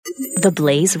The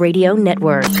Blaze Radio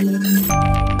Network.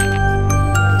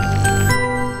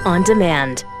 On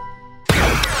demand.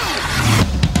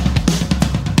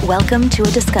 Welcome to a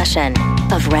discussion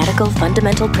of radical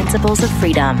fundamental principles of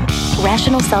freedom,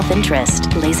 rational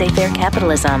self-interest, laissez-faire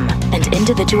capitalism, and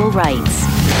individual rights.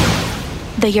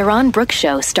 The Yaron Brooks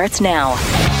Show starts now.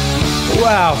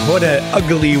 Wow, what an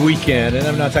ugly weekend. And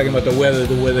I'm not talking about the weather.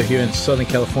 The weather here in Southern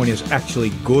California is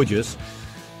actually gorgeous.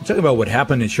 I'm talking about what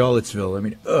happened in Charlottesville. I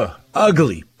mean,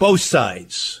 ugly, both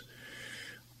sides.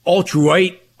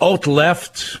 Alt-right,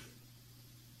 alt-left.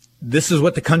 This is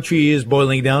what the country is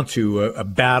boiling down to, a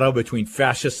battle between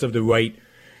fascists of the right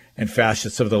and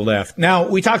fascists of the left. Now,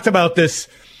 we talked about this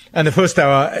in the first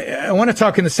hour. I want to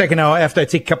talk in the second hour after I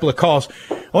take a couple of calls.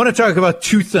 I want to talk about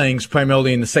two things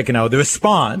primarily in the second hour. The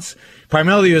response,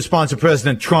 primarily the response of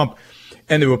President Trump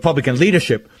and the Republican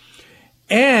leadership,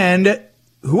 and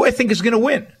who I think is going to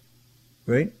win,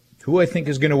 right? Who I think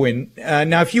is going to win.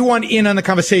 Now, if you want in on the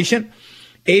conversation,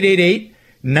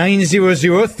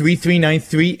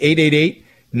 888-900-3393,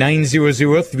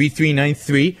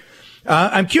 888-900-3393.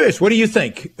 I'm curious, what do you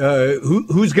think?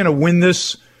 Who's going to win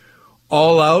this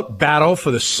all-out battle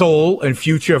for the soul and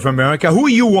future of America? Who are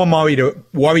you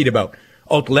worried about?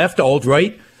 Alt-left,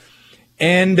 alt-right?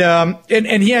 And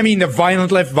here, I mean, the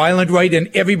violent left, violent right, and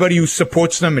everybody who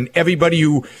supports them and everybody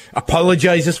who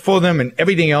apologizes for them and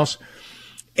everything else.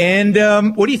 And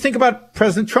what do you think about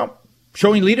President Trump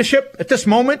showing leadership at this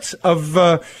moment of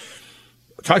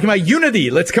talking about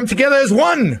unity? Let's come together as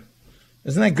one.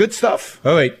 Isn't that good stuff?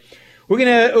 All right. We're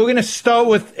gonna start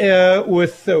with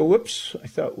whoops. I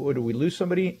thought, did we lose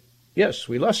somebody? Yes,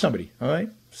 we lost somebody. All right.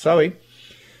 Sorry.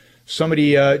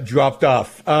 Somebody dropped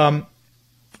off.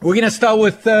 We're going to start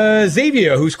with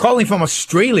Xavier, who's calling from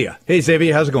Australia. Hey,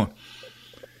 Xavier, how's it going?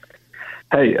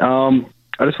 Hey, I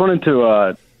just wanted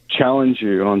to challenge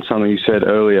you on something you said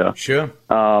earlier. Sure.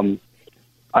 I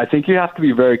think you have to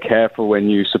be very careful when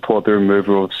you support the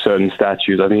removal of certain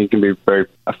statues. I think it can be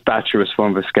a fatuous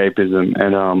form of escapism,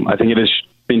 and I think it has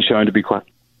been shown to be quite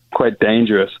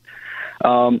dangerous.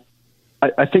 I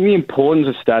think the importance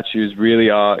of statues really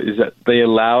is that they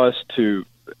allow us to,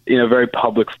 in a very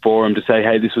public forum, to say,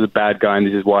 hey, this was a bad guy and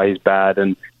this is why he's bad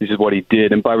and this is what he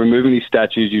did. And by removing these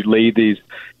statues, you lead these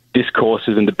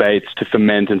discourses and debates to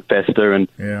ferment and fester and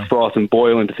froth and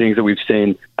boil into things that we've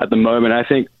seen at the moment. I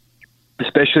think,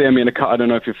 especially, I mean, I don't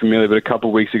know if you're familiar, but a couple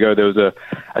of weeks ago there was a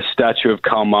statue of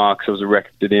Karl Marx that was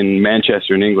erected in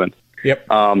Manchester in England. Yep.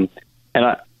 And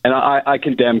I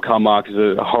condemn Karl Marx as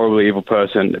a horribly evil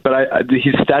person, but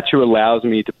his statue allows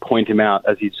me to point him out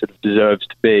as he sort of deserves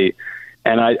to be.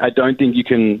 And I don't think you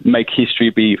can make history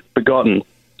be forgotten.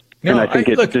 No, and I think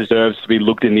it deserves to be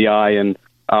looked in the eye, and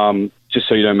just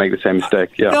so you don't make the same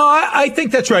mistake. Yeah. No, I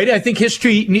think that's right. I think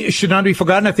history should not be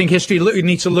forgotten. I think history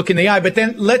needs to look in the eye. But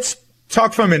then let's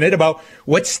talk for a minute about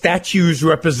what statues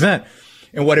represent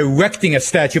and what erecting a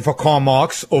statue for Karl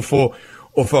Marx or for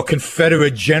a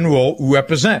Confederate general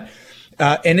represent.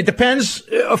 And it depends,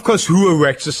 of course, who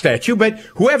erects the statue. But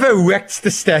whoever erects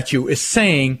the statue is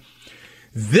saying,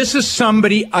 this is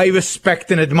somebody I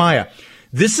respect and admire.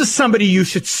 This is somebody you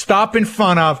should stop in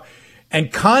front of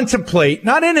and contemplate,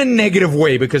 not in a negative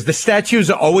way, because the statues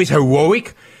are always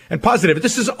heroic and positive. But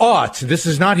this is art. This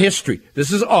is not history.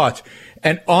 This is art.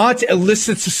 And art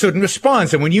elicits a certain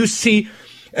response. And when you see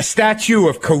a statue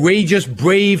of courageous,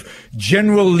 brave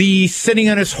General Lee sitting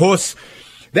on his horse,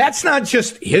 that's not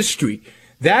just history.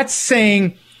 That's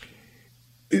saying,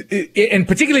 and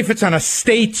particularly if it's on a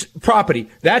state property,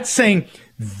 that's saying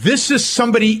this is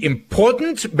somebody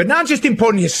important, but not just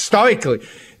important historically.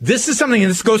 This is something, and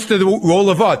this goes to the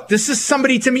role of art. This is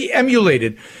somebody to be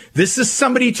emulated. This is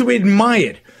somebody to be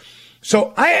admired.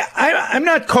 So I'm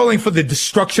not calling for the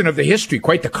destruction of the history.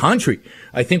 Quite the contrary.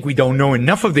 I think we don't know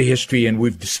enough of the history, and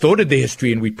we've distorted the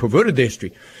history, and we've perverted the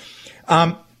history.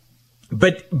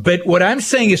 But what I'm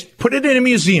saying is put it in a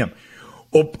museum.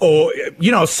 Or,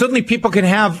 certainly people can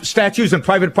have statues on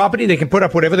private property. They can put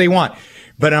up whatever they want.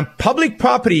 But on public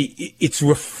property, it's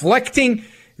reflecting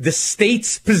the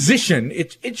state's position.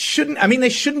 It shouldn't, they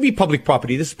shouldn't be public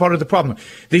property. This is part of the problem.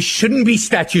 There shouldn't be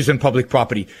statues on public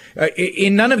property,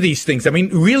 in none of these things.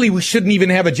 Really, we shouldn't even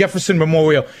have a Jefferson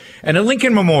Memorial and a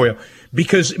Lincoln Memorial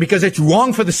because it's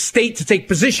wrong for the state to take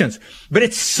positions. But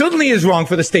it certainly is wrong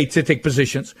for the state to take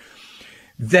positions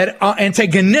that are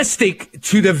antagonistic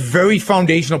to the very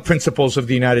foundational principles of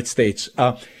the United States.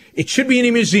 It should be in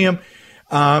a museum.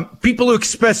 People who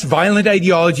express violent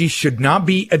ideology should not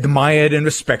be admired and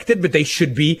respected, but they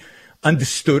should be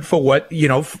understood for what,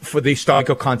 for the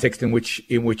historical context in which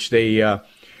they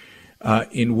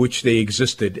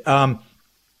existed.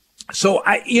 So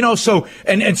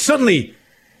and suddenly,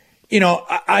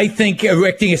 I think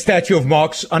erecting a statue of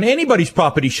Marx on anybody's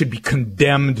property should be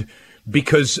condemned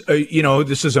because,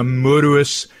 this is a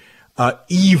murderous,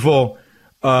 evil,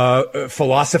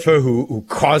 philosopher who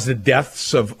caused the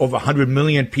deaths of over 100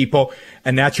 million people,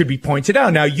 and that should be pointed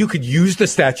out. Now, you could use the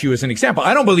statue as an example.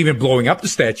 I don't believe in blowing up the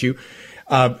statue,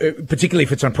 particularly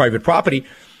if it's on private property,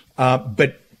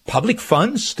 but public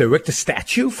funds to erect a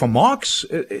statue for Marx,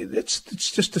 it's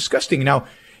just disgusting. Now,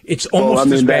 it's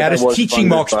almost as bad as teaching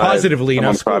Marx positively in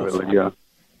our schools. I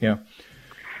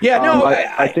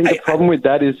think the problem with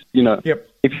that is,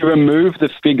 if you remove the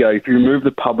figure, if you remove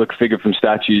the public figure from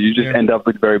statues, you just end up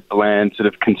with very bland sort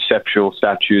of conceptual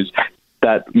statues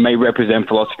that may represent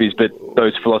philosophies, but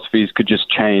those philosophies could just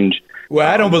change.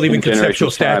 Well, I don't believe in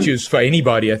conceptual statues for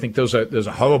anybody. I think those are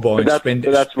horrible. But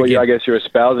that's what I guess you're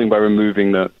espousing by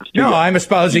removing the figure. No, I'm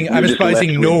espousing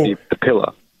the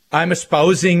pillar. I'm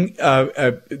espousing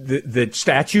the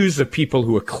statues of people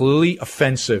who are clearly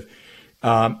offensive,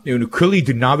 who clearly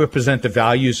do not represent the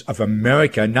values of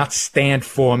America, not stand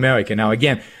for America. Now,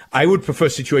 again, I would prefer a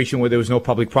situation where there was no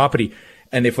public property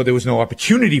and therefore there was no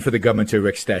opportunity for the government to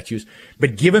erect statues.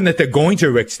 But given that they're going to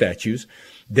erect statues,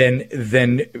 then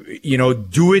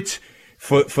do it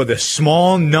for the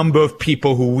small number of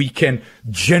people who we can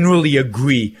generally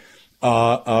agree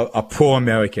are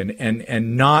pro-American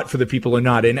and not for the people who are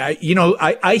not. And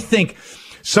I think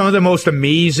some of the most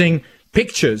amazing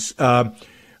pictures after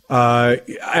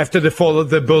the fall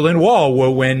of the Berlin Wall were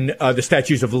when the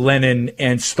statues of Lenin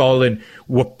and Stalin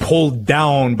were pulled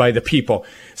down by the people.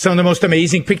 Some of the most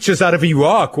amazing pictures out of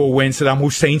Iraq were when Saddam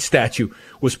Hussein's statue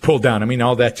was pulled down. I mean,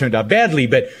 all that turned out badly,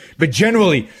 but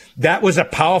generally that was a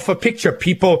powerful picture.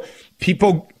 People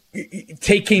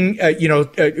taking,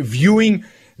 viewing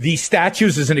these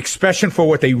statues as an expression for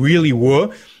what they really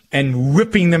were and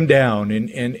ripping them down.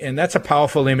 And that's a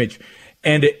powerful image.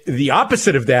 And the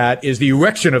opposite of that is the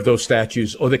erection of those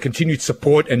statues or the continued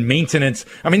support and maintenance.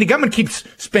 I mean, the government keeps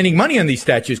spending money on these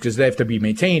statues because they have to be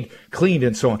maintained, cleaned,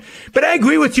 and so on. But I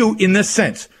agree with you in this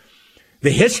sense. The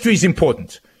history is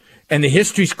important and the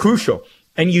history is crucial.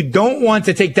 And you don't want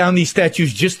to take down these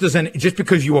statues just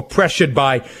because you were pressured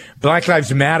by Black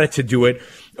Lives Matter to do it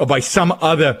or by some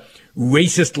other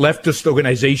racist leftist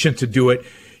organization to do it.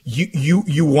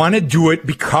 You want to do it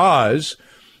because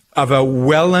of a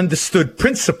well understood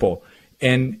principle.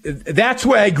 And that's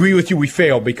where I agree with you. We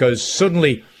fail because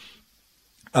certainly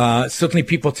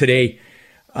people today,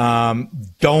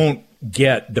 don't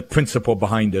get the principle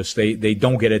behind this. They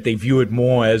don't get it. They view it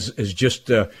more as just,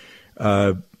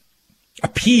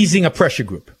 appeasing a pressure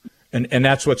group. And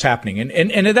that's what's happening.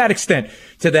 And to that extent,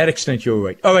 you're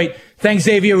right. All right. Thanks,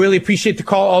 Xavier. Really appreciate the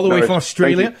call all the way from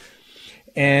Australia.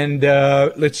 And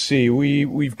let's see.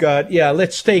 We've got,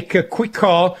 let's take a quick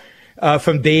call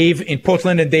from Dave in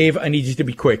Portland. And Dave, I need you to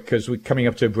be quick because we're coming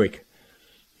up to a break.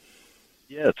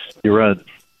 Yes, you're on.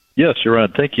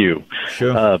 Thank you.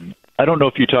 Sure. I don't know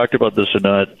if you talked about this or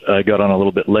not. I got on a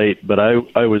little bit late, but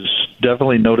I was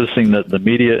definitely noticing that the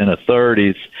media and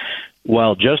authorities,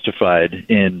 while justified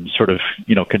in sort of,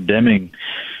 condemning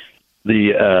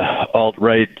the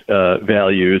alt-right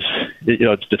values,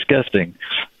 it's disgusting.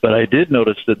 But I did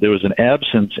notice that there was an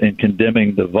absence in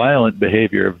condemning the violent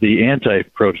behavior of the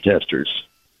anti-protesters.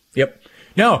 Yep.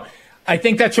 No, I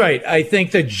think that's right. I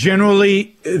think that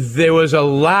generally there was a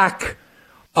lack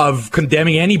of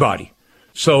condemning anybody.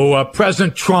 So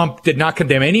President Trump did not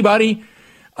condemn anybody.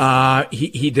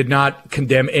 He did not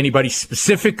condemn anybody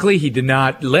specifically. He did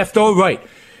not, left or right.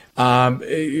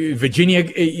 The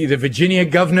Virginia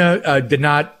governor did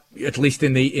not, at least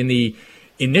in the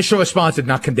initial response, did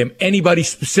not condemn anybody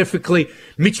specifically.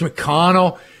 Mitch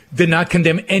McConnell did not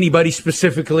condemn anybody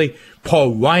specifically.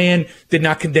 Paul Ryan did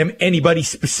not condemn anybody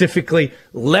specifically,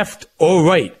 left or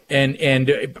right. And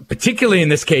particularly in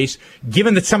this case,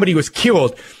 given that somebody was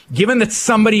killed, given that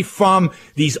somebody from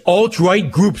these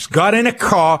alt-right groups got in a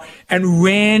car and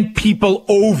ran people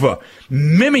over,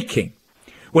 mimicking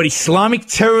what Islamic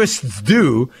terrorists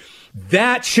do,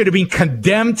 that should have been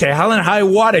condemned to hell and high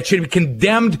water. It should have been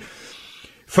condemned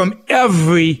from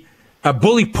every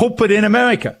bully pulpit in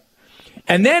America.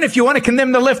 And then if you want to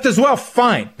condemn the left as well,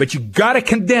 fine. But you got to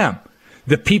condemn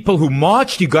the people who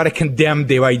marched. You got to condemn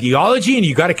their ideology, and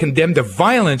you got to condemn the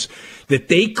violence that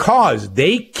they caused.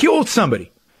 They killed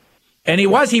somebody. And he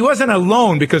wasn't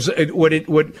alone, because what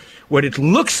it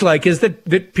looks like is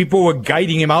that people were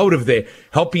guiding him out of there,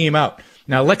 helping him out.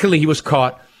 Now, luckily he was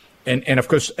caught. And of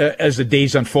course, as the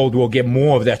days unfold, we'll get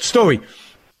more of that story.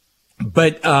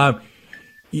 But,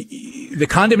 the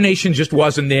condemnation just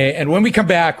wasn't there. And when we come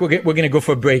back, we're going to go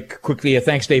for a break quickly.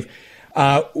 Thanks, Dave.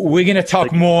 We're going to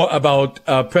talk more about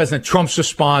President Trump's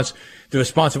response, the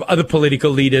response of other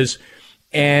political leaders,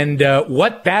 and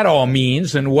what that all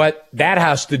means and what that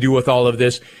has to do with all of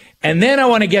this. And then I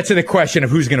want to get to the question of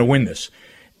who's going to win this.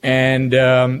 And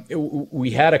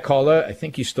we had a caller. I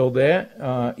think he's still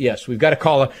there. Yes, we've got a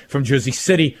caller from Jersey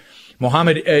City,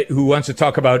 Mohammed, who wants to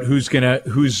talk about who is going to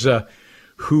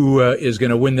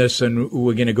win this, and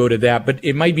we're going to go to that. But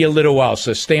it might be a little while,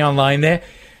 so stay online there.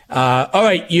 All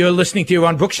right, you're listening to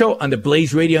Yaron Brook Show on the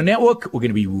Blaze Radio Network. We're going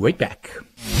to be right back.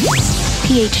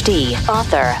 PhD,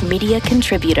 author, media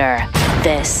contributor.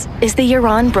 This is the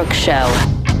Yaron Brook Show,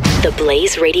 the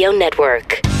Blaze Radio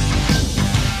Network.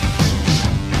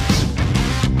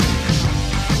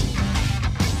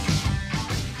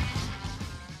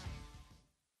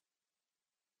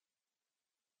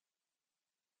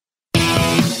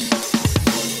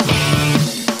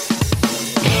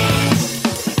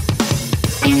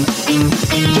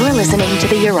 You're listening to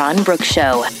the Yaron Brook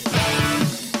Show.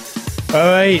 All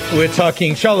right, we're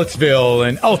talking Charlottesville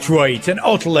and alt-right and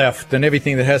alt-left and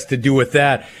everything that has to do with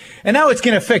that. And now it's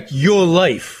going to affect your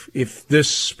life if this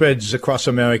spreads across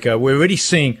America. We're already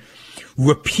seeing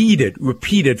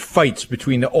repeated fights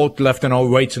between the alt-left and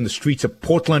alt-rights in the streets of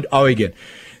Portland, Oregon.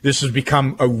 This has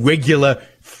become a regular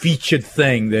featured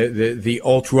thing. The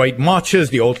alt-right marches,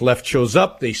 the alt-left shows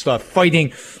up, they start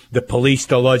fighting. The police,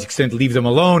 to a large extent, leave them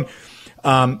alone.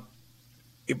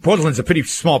 Portland's a pretty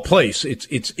small place.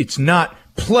 It's not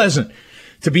pleasant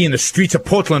to be in the streets of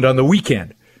Portland on the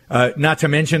weekend. Not to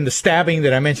mention the stabbing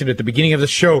that I mentioned at the beginning of the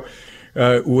show,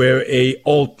 where a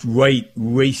alt-right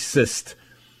racist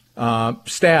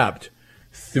stabbed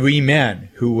 3 men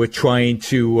who were trying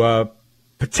to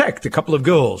protect a couple of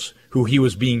girls who he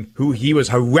was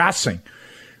harassing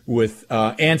with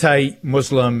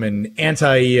anti-Muslim and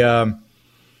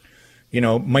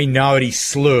minority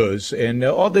slurs. And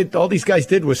all these guys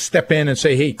did was step in and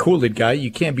say, hey, cool it, guy.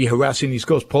 You can't be harassing these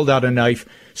girls. Pulled out a knife,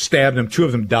 stabbed them. 2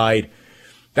 of them died.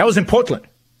 That was in Portland,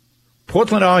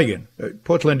 Oregon.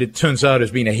 Portland, it turns out,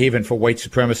 has been a haven for white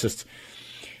supremacists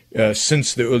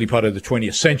since the early part of the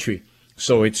 20th century.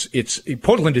 So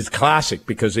Portland is classic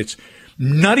because it's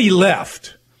nutty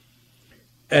left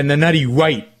and the nutty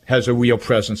right has a real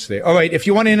presence there. All right, if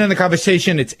you want to in on the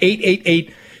conversation, it's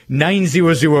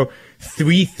 888-900-3393,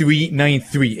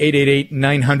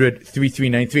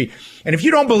 888-900-3393. And if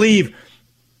you don't believe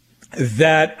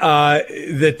that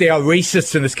there are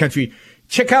racists in this country,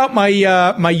 check out my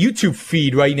YouTube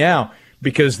feed right now,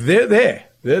 because they're there.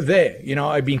 They're there. You know,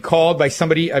 I've been called by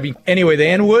somebody. The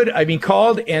N-word. I've been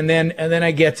called, and then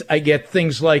I get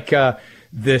things like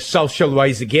the South shall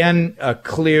rise again. A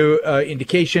clear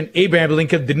indication. Abraham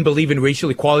Lincoln didn't believe in racial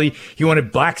equality. He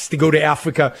wanted blacks to go to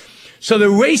Africa. So the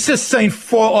racists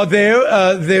are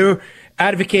they're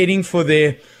advocating for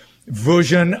their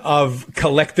version of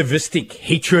collectivistic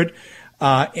hatred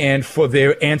and for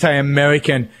their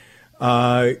anti-American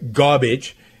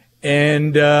garbage.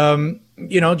 And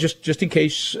just in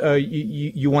case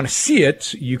you want to see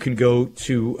it, you can go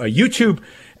to YouTube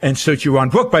and search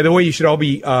Yaron Brook. By the way, you should all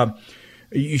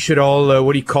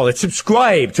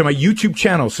subscribe to my YouTube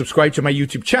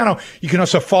channel. You can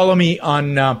also follow me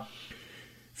on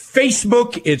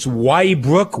Facebook. It's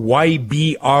Ybrook,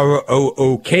 Y-B-R-O-O-K,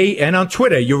 and on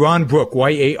Twitter, Yaron Brook,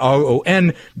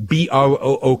 Y-A-R-O-N-B-R-O-O-K.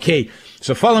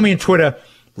 So follow me on Twitter,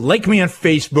 like me on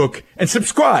Facebook, and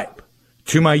subscribe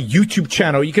to my YouTube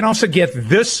channel. You can also get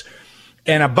this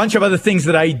and a bunch of other things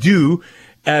that I do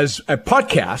as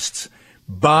podcasts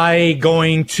by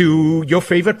going to your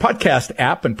favorite podcast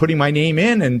app and putting my name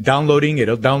in and downloading.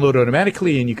 It'll download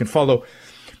automatically, and you can follow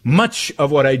much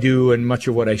of what I do and much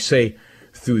of what I say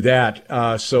through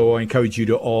that. So I encourage you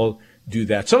to all do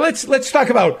that. So let's talk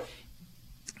about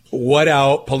what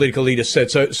our political leaders said.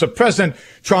 So President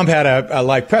Trump had a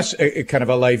live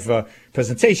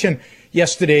presentation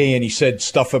yesterday, and he said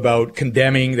stuff about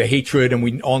condemning the hatred, and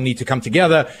we all need to come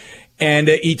together. And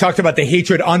he talked about the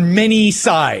hatred on many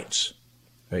sides.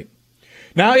 Right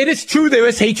now, it is true there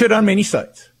is hatred on many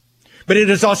sides, but it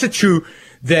is also true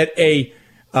that a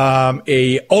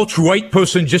alt-right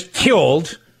person just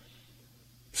killed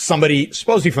somebody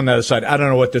supposedly from the other side. I don't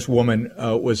know what this woman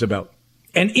was about,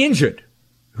 and injured,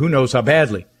 who knows how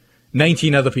badly,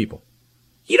 19 other people.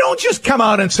 You don't just come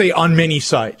out and say on many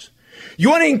sides. You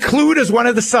want to include as one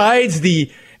of the sides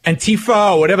the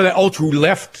Antifa or whatever the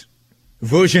ultra-left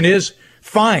version is,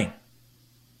 fine.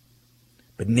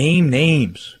 But name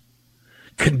names.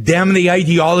 Condemn the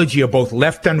ideology of both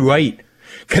left and right.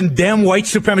 Condemn white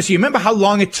supremacy. Remember how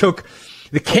long it took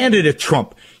the candidate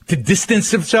Trump to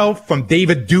distance himself from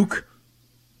David Duke?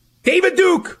 David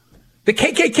Duke, the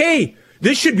KKK,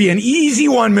 This should be an easy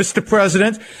one, Mr.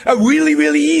 President. A really,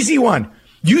 really easy one.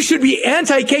 You should be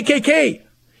anti-KKK.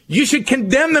 You should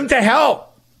condemn them to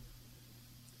hell.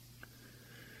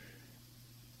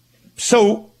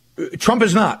 So Trump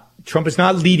is not. Trump is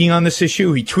not leading on this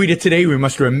issue. He tweeted today, we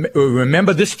must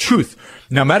remember this truth.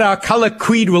 No matter our color,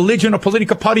 creed, religion, or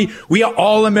political party, we are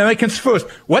all Americans first.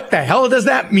 What the hell does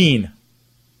that mean?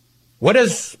 What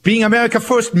does being America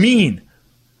first mean?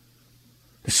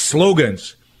 The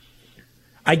slogans.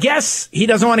 I guess he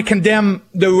doesn't want to condemn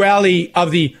the rally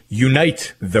of the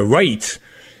Unite the Right,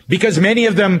 because many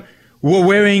of them were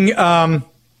wearing,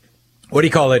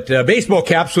 baseball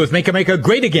caps with Make America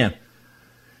Great Again.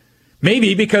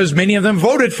 Maybe because many of them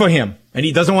voted for him, and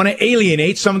he doesn't want to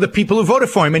alienate some of the people who voted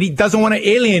for him, and he doesn't want to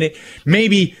alienate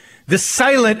maybe the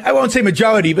silent, I won't say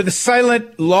majority, but the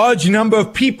silent large number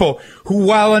of people who,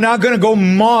 while are not going to go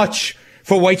march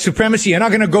for white supremacy, are not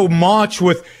going to go march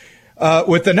with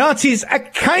the Nazis, are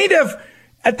kind of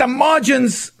at the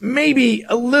margins, maybe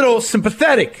a little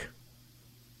sympathetic.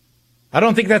 I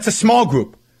don't think that's a small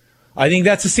group. I think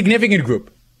that's a significant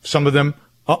group. Some of them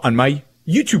are on my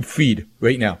YouTube feed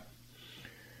right now.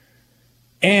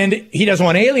 And he doesn't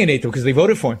want to alienate them because they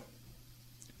voted for him.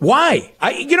 Why?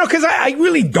 Because I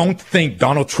really don't think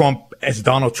Donald Trump, as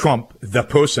Donald Trump, the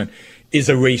person, is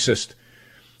a racist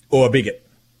or a bigot.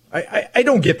 I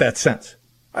don't get that sense.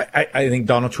 I think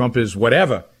Donald Trump is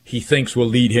whatever he thinks will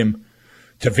lead him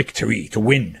to victory, to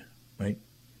win, right?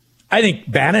 I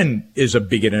think Bannon is a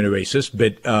bigot and a racist,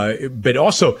 but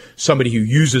also somebody who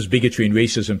uses bigotry and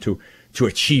racism to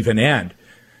achieve an end.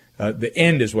 The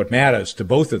end is what matters to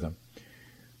both of them.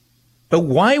 But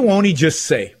why won't he just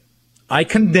say, I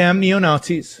condemn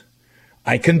neo-Nazis,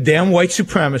 I condemn white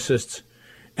supremacists,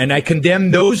 and I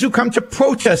condemn those who come to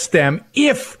protest them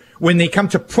if, when they come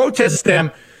to protest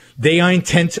them, they are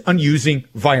intent on using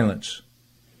violence.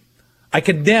 I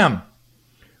condemn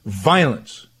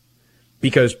violence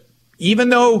because even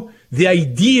though the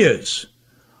ideas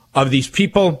of these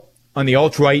people on the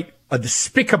alt-right are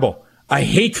despicable, are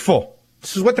hateful,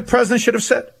 this is what the president should have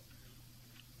said.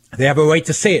 They have a right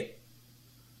to say it.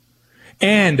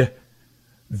 And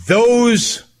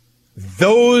those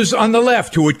on the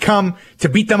left who would come to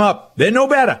beat them up, they're no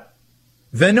better.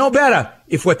 They're no better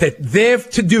if what they're there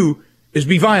to do is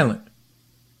be violent.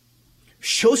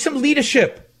 Show some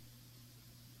leadership.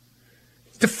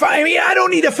 I don't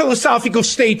need a philosophical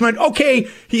statement. Okay,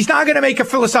 he's not going to make a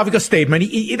philosophical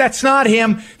statement. That's not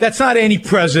him. That's not any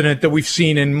president that we've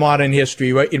seen in modern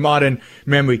history, right? In modern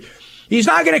memory. He's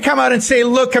not going to come out and say,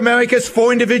 look, America's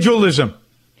for individualism.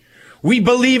 We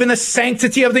believe in the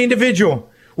sanctity of the individual.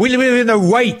 We believe in the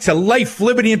right to life,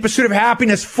 liberty, and pursuit of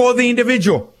happiness for the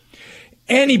individual.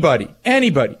 Anybody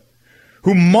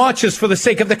who marches for the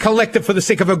sake of the collective, for the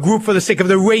sake of a group, for the sake of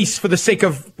the race, for the sake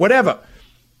of whatever,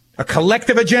 a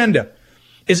collective agenda,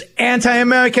 is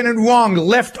anti-American and wrong.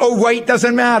 Left or right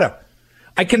doesn't matter.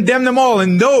 I condemn them all.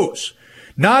 And those,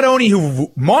 not only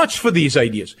who march for these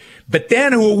ideas, but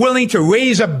then who are willing to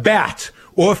raise a bat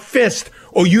or a fist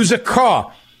or use a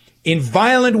car in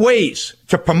violent ways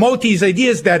to promote these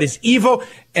ideas, that is evil,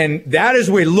 and that is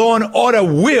where law and order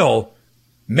will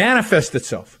manifest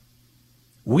itself.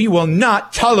 We will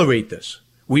not tolerate this.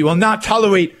 We will not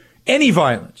tolerate any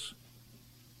violence.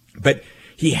 But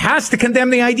he has to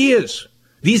condemn the ideas.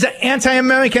 These are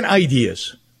anti-American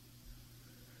ideas.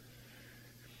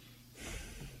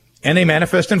 And they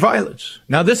manifest in violence.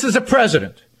 Now, this is a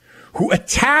president who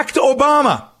attacked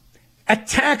Obama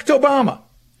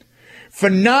for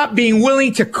not being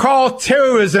willing to call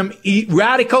terrorism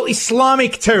radical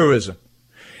Islamic terrorism.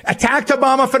 Attacked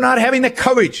Obama for not having the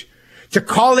courage to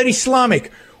call it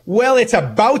Islamic. Well, it's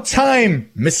about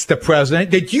time, Mr.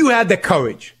 President, that you had the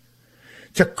courage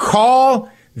to call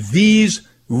these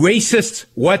racists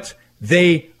what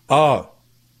they are.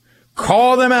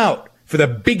 Call them out for the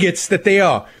bigots that they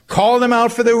are. Call them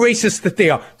out for the racists that they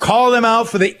are. Call them out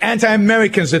for the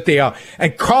anti-Americans that they are.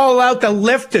 And call out the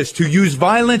leftists who use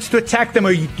violence to attack them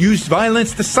or use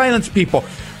violence to silence people.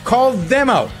 Call them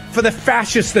out for the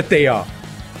fascists that they are.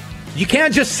 You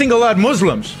can't just single out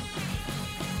Muslims.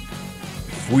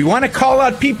 If we want to call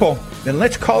out people, then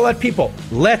let's call out people.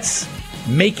 Let's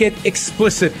make it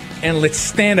explicit and let's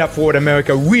stand up for what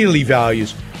America really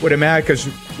values,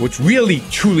 what's really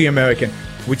truly American,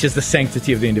 which is the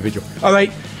sanctity of the individual. All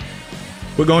right,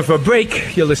 we're going for a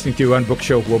break. You're listening to Your Book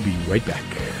Show. We'll be right back.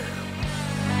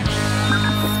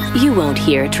 You won't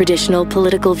hear traditional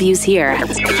political views here.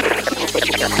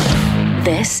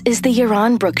 This is the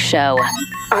Yaron Brooks Show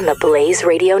on the Blaze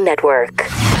Radio Network.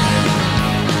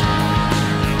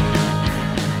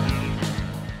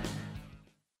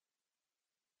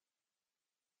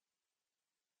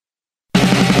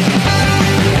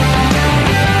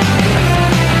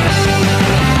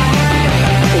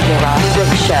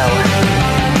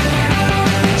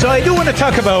 I do want to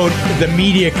talk about the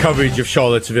media coverage of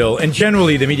Charlottesville and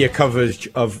generally the media coverage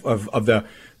of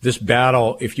this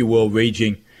battle, if you will,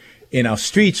 raging in our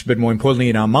streets, but more importantly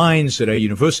in our minds, at our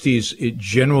universities,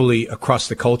 generally across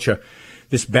the culture.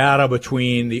 This battle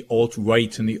between the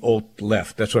alt-right and the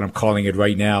alt-left. That's what I'm calling it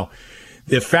right now.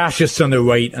 The fascists on the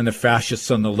right and the fascists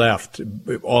on the left,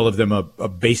 all of them are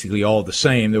basically all the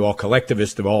same. They're all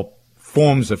collectivists. They're all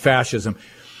forms of fascism.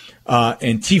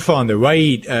 Antifa on the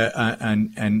right,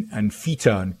 and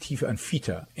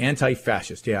FITA,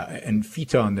 anti-fascist, and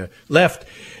FITA on the left,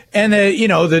 and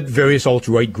the various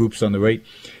alt-right groups on the right.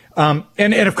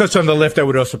 And of course on the left I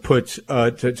would also put,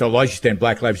 to a large extent,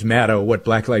 Black Lives Matter, or what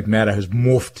Black Lives Matter has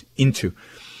morphed into.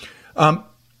 I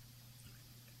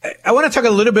want to talk a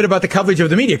little bit about the coverage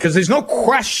of the media, because there's no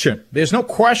question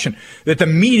that the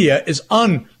media is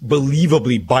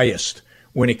unbelievably biased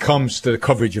when it comes to the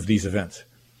coverage of these events.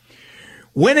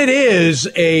 When it is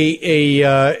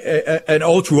an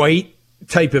alt-right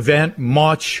type event,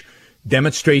 march,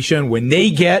 demonstration, when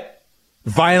they get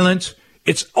violent,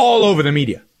 it's all over the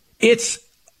media. It's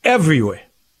everywhere.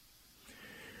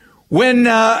 When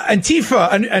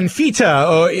Antifa and FITA,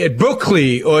 or at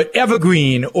Berkeley, or at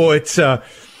Evergreen, or at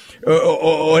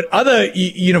other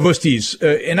universities,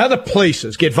 in other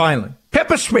places, get violent,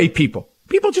 pepper spray people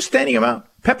just standing around,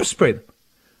 pepper spray them.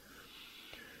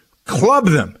 Club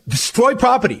them, destroy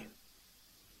property.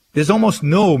 There's almost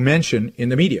no mention in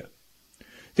the media.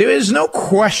 There is no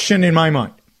question in my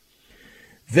mind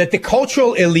that the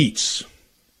cultural elites,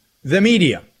 the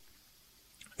media,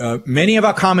 many of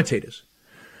our commentators,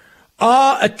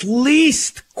 are at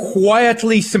least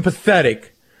quietly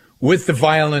sympathetic with the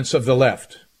violence of the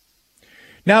left.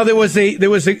 Now, there was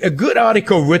a good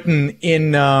article written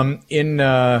in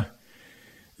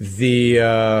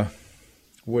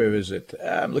where is it?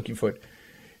 I'm looking for it.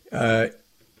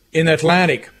 In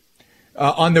Atlantic,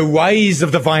 on the rise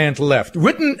of the violent left,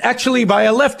 written actually by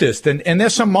a leftist, and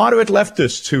there's some moderate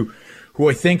leftists who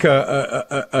I think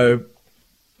are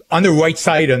on the right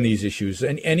side on these issues,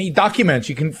 and he documents.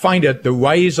 You can find it, the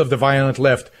rise of the violent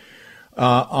left,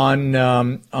 on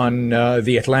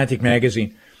the Atlantic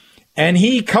magazine, and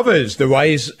he covers the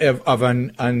rise of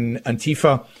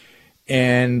Antifa.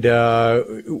 And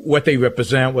what they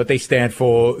represent, what they stand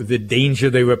for, the danger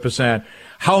they represent,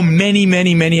 how many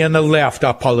on the left are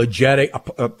apologetic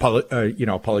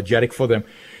for them,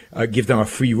 give them a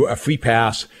free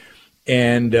pass,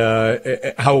 and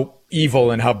how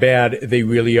evil and how bad they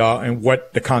really are, and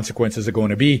what the consequences are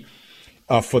going to be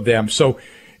for them. So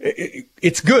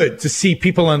it's good to see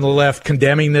people on the left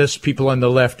condemning this, people on the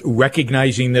left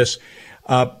recognizing this.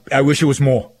 I wish it was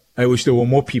more. I wish there were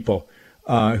more people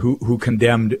who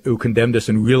condemned us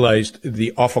and realized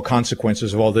the awful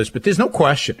consequences of all this. But there's no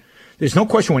question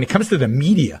when it comes to the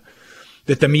media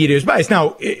that the media is biased.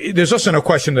 Now, there's also no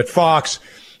question that Fox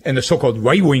and the so-called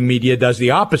right-wing media does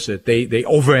the opposite. They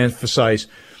overemphasize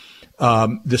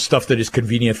the stuff that is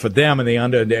convenient for them, and they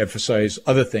underemphasize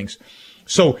other things.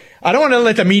 So I don't want to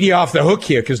let the media off the hook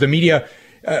here, because the media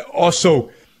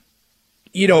also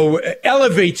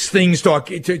elevates things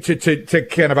to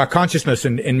kind of our consciousness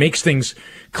and makes things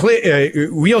clear,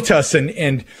 real to us.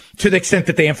 And to the extent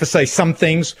that they emphasize some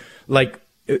things like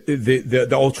the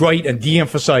alt-right and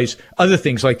de-emphasize other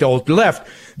things like the alt-left,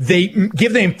 they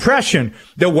give the impression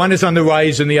that one is on the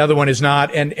rise and the other one is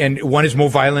not, and one is more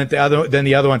violent than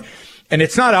the other one. And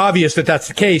it's not obvious that that's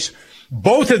the case.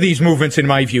 Both of these movements, in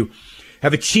my view,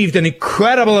 have achieved an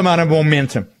incredible amount of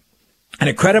momentum, an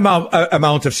incredible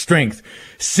amount of strength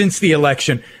since the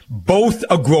election. Both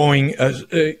are growing,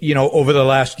 over the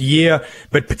last year,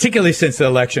 but particularly since the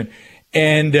election.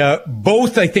 And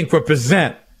both, I think,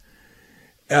 represent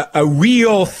a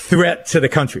real threat to the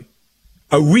country.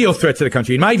 A real threat to the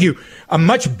country. In my view, a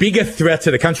much bigger threat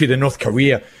to the country than North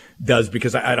Korea does,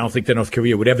 because I don't think that North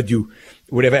Korea would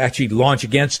ever actually launch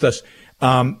against us.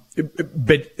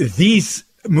 But these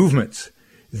movements,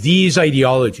 these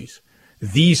ideologies,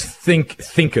 these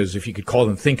thinkers, if you could call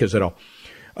them thinkers at all,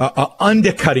 are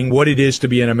undercutting what it is to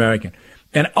be an American.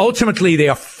 And ultimately, they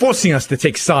are forcing us to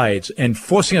take sides, and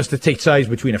forcing us to take sides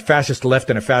between a fascist left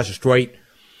and a fascist right.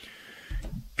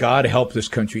 God help this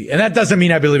country. And that doesn't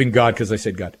mean I believe in God because I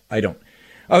said God. I don't.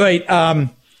 All right.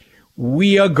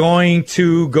 We are going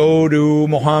to go to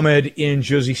Mohammed in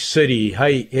Jersey City.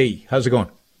 Hey, how's it going?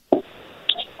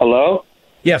 Hello?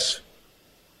 Yes.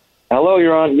 Hello,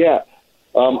 you're on. Yeah.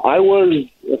 I was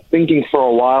thinking for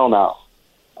a while now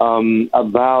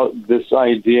about this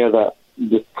idea that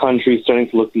the country is starting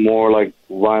to look more like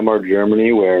Weimar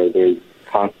Germany, where there's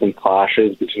constant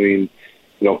clashes between,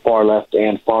 far left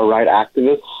and far right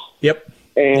activists. Yep.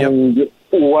 And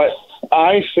what what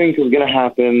I think is going to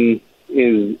happen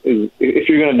is if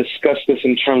you're going to discuss this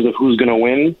in terms of who's going to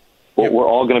win, we're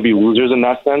all going to be losers in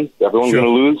that sense. Everyone's going to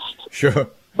lose. Sure.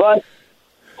 But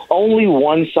only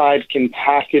one side can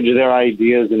package their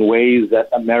ideas in ways that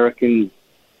Americans,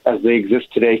 as they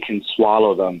exist today, can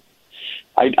swallow them.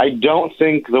 I don't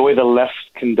think the way the left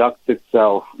conducts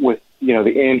itself with, the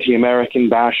anti-American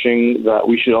bashing, that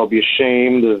we should all be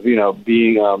ashamed of,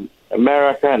 being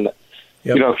American.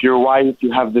 If you're white,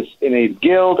 you have this innate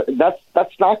guilt.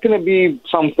 That's not going to be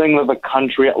something that the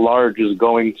country at large is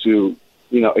going to,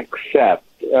 accept.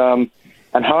 And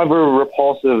however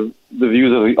repulsive the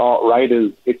views of the alt-right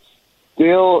is,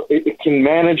 it can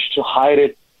manage to hide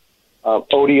its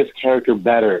odious character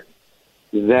better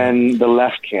than the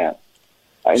left can.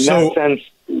 In that sense,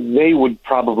 they would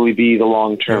probably be the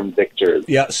long-term victors.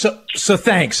 Yeah. So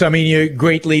thanks. I mean, you're a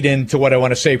great lead into what I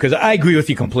want to say, because I agree with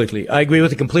you completely.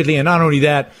 And not only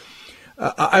that,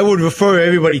 I would refer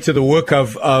everybody to the work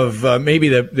of maybe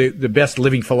the best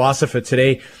living philosopher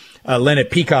today, Leonard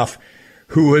Peikoff,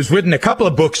 who has written a couple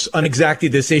of books on exactly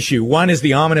this issue. One is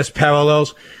The Ominous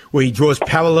Parallels, where he draws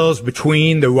parallels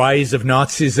between the rise of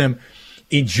Nazism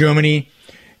in Germany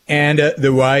and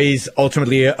the rise,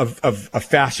 ultimately, of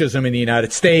fascism in the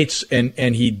United States.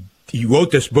 And he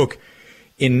wrote this book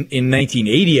in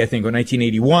 1980, I think, or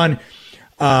 1981.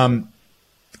 And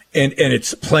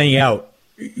it's playing out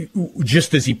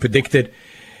just as he predicted.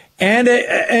 And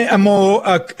a more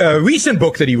recent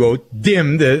book that he wrote,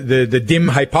 DIM, the DIM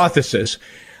hypothesis,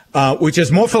 which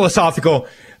is more philosophical,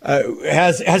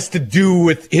 has to do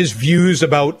with his views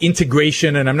about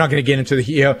integration. And I'm not going to get into the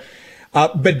here.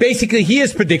 But basically, he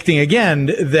is predicting, again,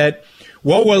 that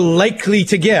what we're likely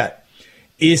to get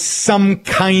is some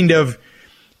kind of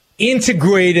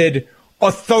integrated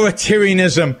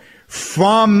authoritarianism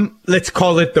from, let's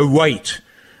call it, the right,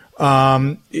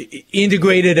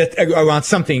 integrated around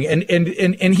something.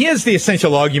 And here's the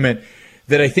essential argument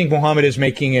that I think Mohammed is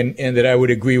making and that I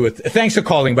would agree with. Thanks for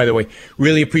calling, by the way.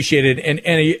 Really appreciate it. And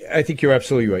I think you're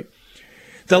absolutely right.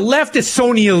 The left is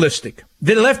so nihilistic.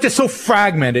 The left is so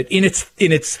fragmented in its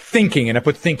thinking, and I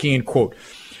put thinking in quote.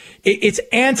 It's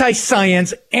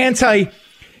anti-science,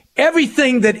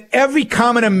 anti-everything that every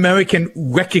common American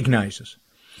recognizes.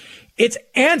 It's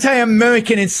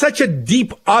anti-American in such a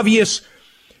deep, obvious,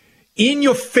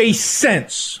 in-your-face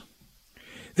sense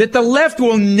that the left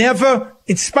will never,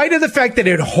 in spite of the fact that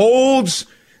it holds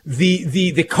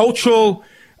the cultural,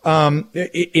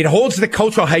 it holds the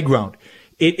cultural high ground.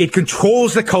 It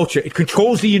controls the culture. It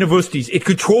controls the universities. It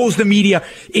controls the media.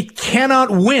 It cannot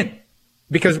win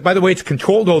because, by the way, it's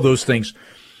controlled all those things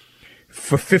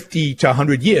for 50 to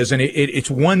 100 years. And it's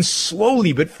won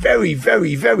slowly, but very,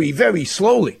 very, very, very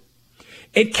slowly.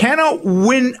 It cannot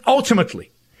win ultimately,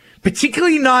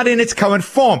 particularly not in its current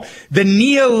form. The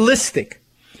nihilistic,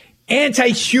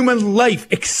 anti-human life,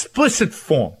 explicit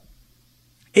form.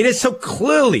 It is so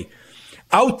clearly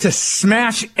out to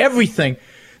smash everything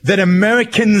that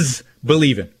Americans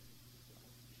believe in.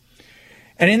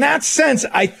 And in that sense,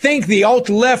 I think the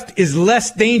alt-left is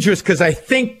less dangerous because I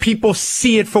think people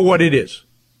see it for what it is.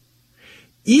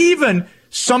 Even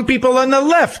some people on the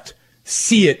left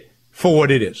see it for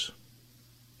what it is.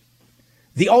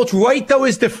 The alt-right, though,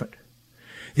 is different.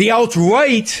 The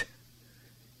alt-right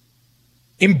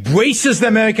embraces the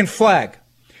American flag.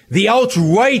 The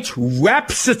alt-right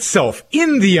wraps itself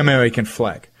in the American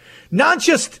flag. Not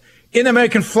just in the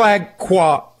American flag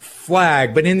qua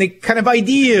flag, but in the kind of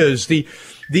ideas, the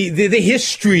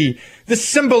history, the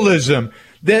symbolism,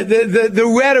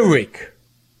 the rhetoric.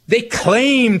 They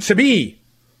claim to be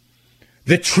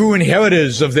the true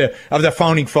inheritors of the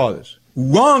founding fathers.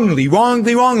 Wrongly,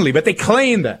 but they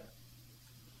claim that.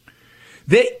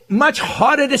 They're much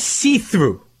harder to see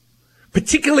through,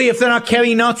 particularly if they're not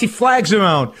carrying Nazi flags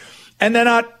around and they're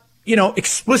not,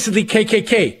 explicitly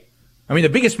KKK. I mean, the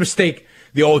biggest mistake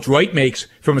the alt-right makes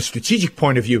from a strategic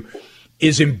point of view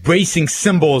is embracing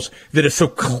symbols that are so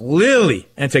clearly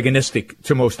antagonistic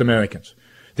to most Americans.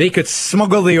 They could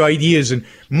smuggle their ideas in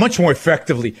much more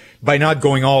effectively by not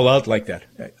going all out like that.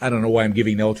 I don't know why I'm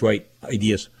giving the alt-right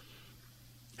ideas.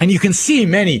 And you can see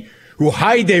many who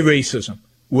hide their racism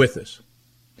with this.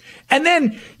 And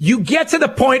then you get to the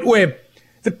point where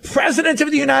the President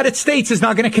of the United States is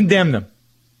not going to condemn them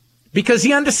because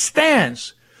he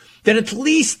understands that at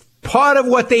least part of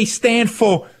what they stand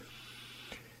for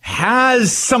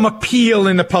has some appeal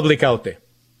in the public out there.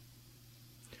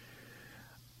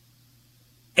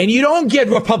 And you don't get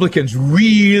Republicans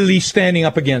really standing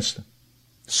up against them.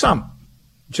 Some,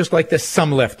 just like there's some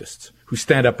leftists who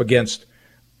stand up against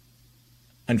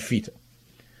Anfita.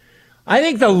 I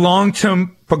think the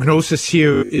long-term prognosis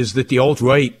here is that the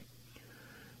alt-right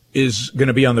is going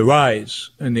to be on the rise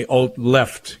and the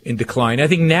alt-left in decline. I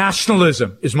think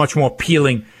nationalism is much more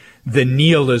appealing than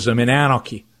nihilism and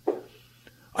anarchy.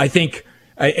 I think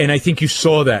you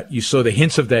saw that. You saw the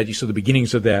hints of that. You saw the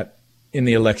beginnings of that in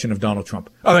the election of Donald Trump.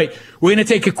 All right, we're going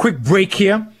to take a quick break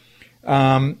here.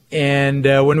 And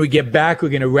when we get back, we're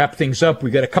going to wrap things up.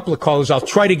 We got a couple of callers I'll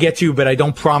try to get to, but I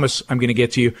don't promise I'm going to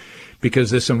get to you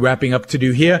because there's some wrapping up to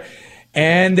do here.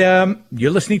 And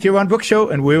you're listening to Yaron Brook Show,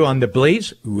 and we're on the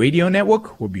Blaze Radio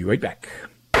Network. We'll be right back.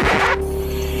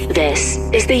 This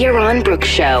is the Yaron Brook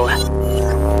Show,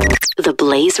 the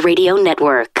Blaze Radio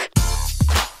Network.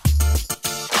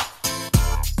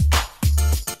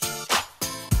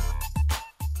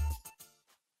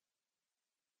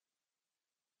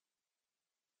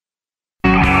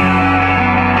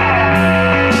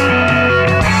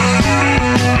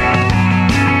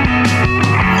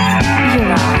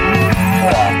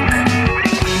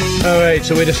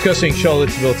 So we're discussing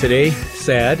Charlottesville today.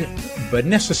 Sad, but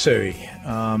necessary.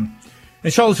 And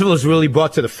Charlottesville has really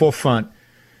brought to the forefront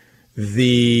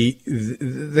the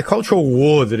cultural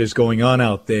war that is going on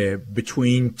out there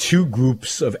between two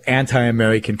groups of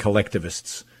anti-American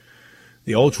collectivists,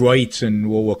 the alt-right and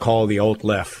what we'll call the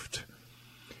alt-left.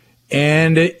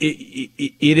 And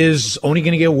it is only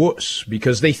going to get worse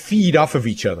because they feed off of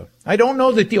each other. I don't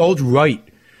know that the alt-right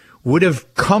would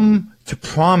have come to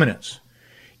prominence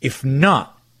if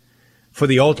not for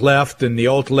the alt-left and the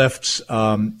alt-left's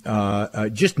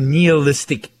just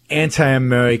nihilistic,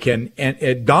 anti-American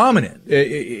and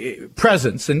dominant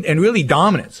presence and really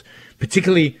dominance,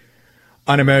 particularly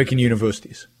on American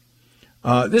universities.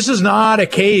 This is not a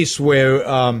case where,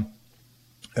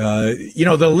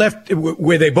 the left,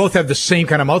 where they both have the same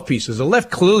kind of mouthpieces. The left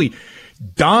clearly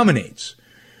dominates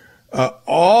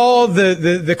all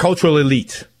the cultural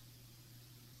elite.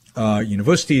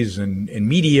 Universities and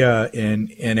media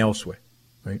and elsewhere,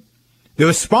 right? The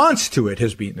response to it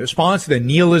has been the response to the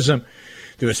nihilism,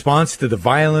 the response to the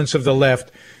violence of the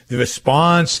left, the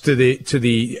response to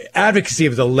the advocacy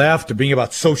of the left to bring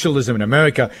about socialism in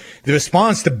America, the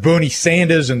response to Bernie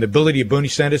Sanders and the ability of Bernie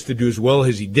Sanders to do as well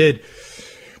as he did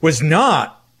was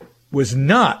not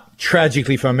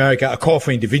tragically for America a call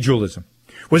for individualism,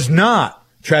 was not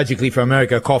tragically for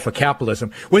America a call for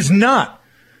capitalism, was not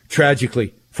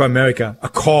tragically for America a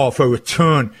call for a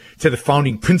return to the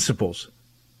founding principles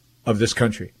of this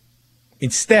country.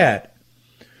 Instead,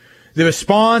 the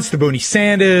response to Bernie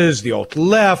Sanders, the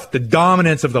alt-left, the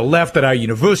dominance of the left at our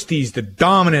universities, the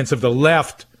dominance of the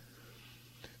left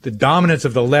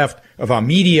of our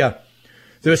media,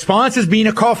 the response has been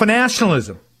a call for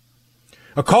nationalism,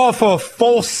 a call for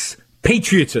false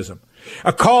patriotism,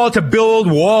 a call to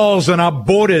build walls on our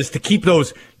borders to keep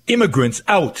those immigrants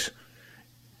out.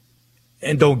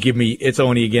 And don't give me, it's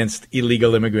only against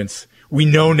illegal immigrants. We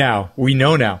know now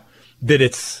that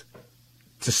it's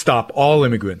to stop all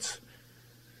immigrants.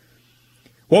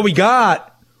 What we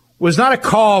got was not a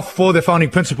call for the founding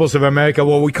principles of America.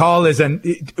 What we call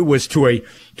was to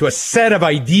a set of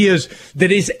ideas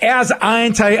that is as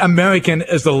anti-American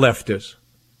as the left is.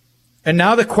 And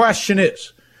now the question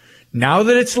is, now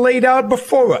that it's laid out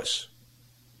before us,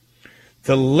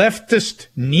 the leftist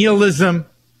nihilism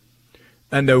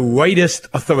and the rightist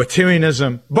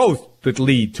authoritarianism, both that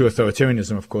lead to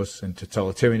authoritarianism, of course, and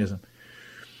totalitarianism.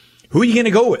 Who are you going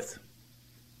to go with?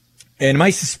 And my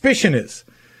suspicion is,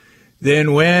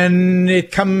 then when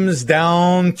it comes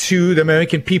down to the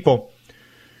American people,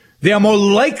 they are more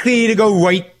likely to go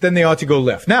right than they are to go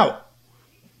left. Now,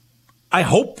 I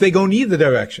hope they go neither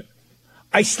direction.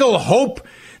 I still hope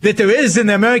that there is in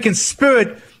the American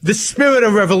spirit the spirit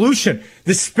of revolution,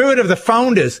 the spirit of the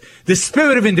founders, the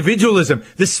spirit of individualism,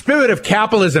 the spirit of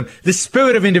capitalism, the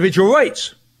spirit of individual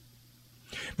rights.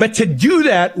 But to do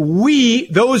that,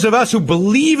 those of us who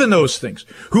believe in those things,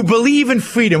 who believe in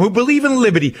freedom, who believe in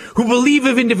liberty, who believe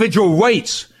in individual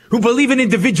rights, who believe in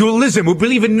individualism, who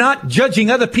believe in not judging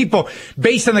other people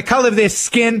based on the color of their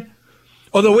skin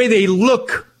or the way they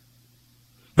look,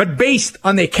 but based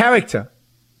on their character,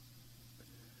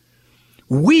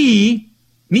 we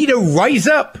need to rise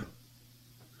up.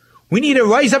 We need to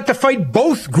rise up to fight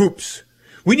both groups.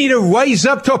 We need to rise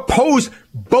up to oppose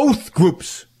both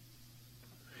groups.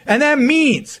 And that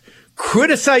means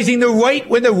criticizing the right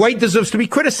when the right deserves to be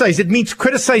criticized. It means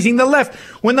criticizing the left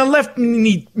when the left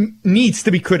needs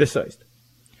to be criticized.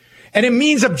 And it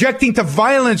means objecting to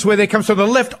violence whether it comes from the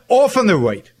left or from the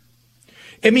right.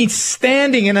 It means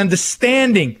standing and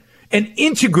understanding and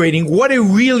integrating what it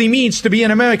really means to be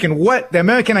an American, what the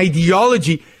American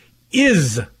ideology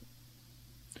is,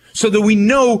 so that we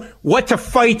know what to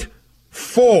fight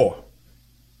for.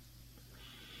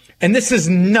 And this is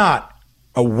not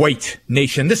a white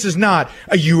nation. This is not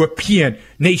a European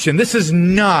nation. This is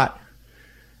not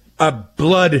a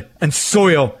blood and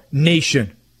soil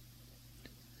nation.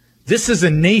 This is a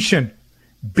nation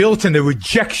built in the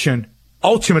rejection,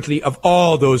 ultimately, of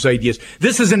all those ideas.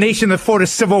 This is a nation that fought a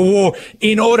civil war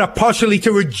in order partially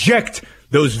to reject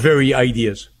those very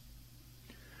ideas.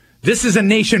 This is a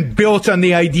nation built on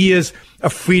the ideas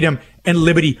of freedom and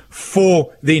liberty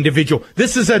for the individual.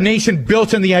 This is a nation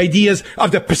built on the ideas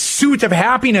of the pursuit of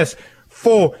happiness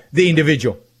for the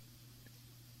individual.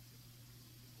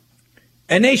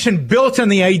 A nation built on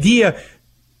the idea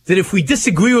that if we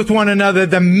disagree with one another,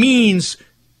 the means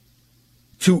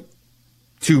to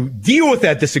deal with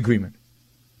that disagreement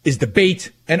is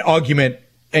debate and argument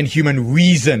and human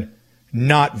reason,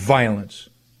 not violence.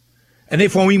 And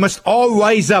therefore, we must all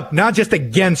rise up, not just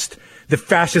against the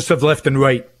fascists of left and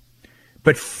right,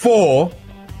 but for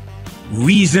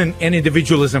reason and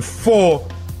individualism, for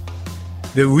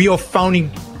the real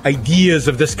founding ideas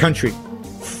of this country,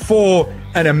 for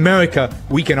an America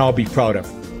we can all be proud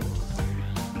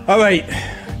of. All right,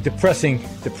 depressing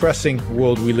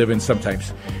world we live in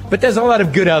sometimes. But there's a lot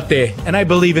of good out there, and I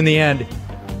believe in the end,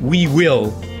 we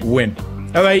will win.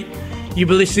 All right, you've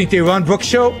been listening to the Ron Brooks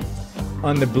Show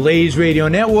on the Blaze Radio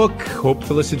Network. Hope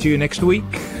to listen to you next week.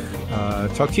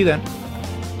 Talk to you then.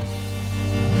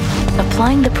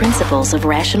 Applying the principles of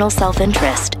rational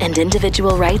self-interest and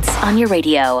individual rights on your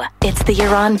radio. It's the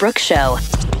Ron Brooks Show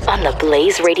on the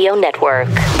Blaze Radio Network.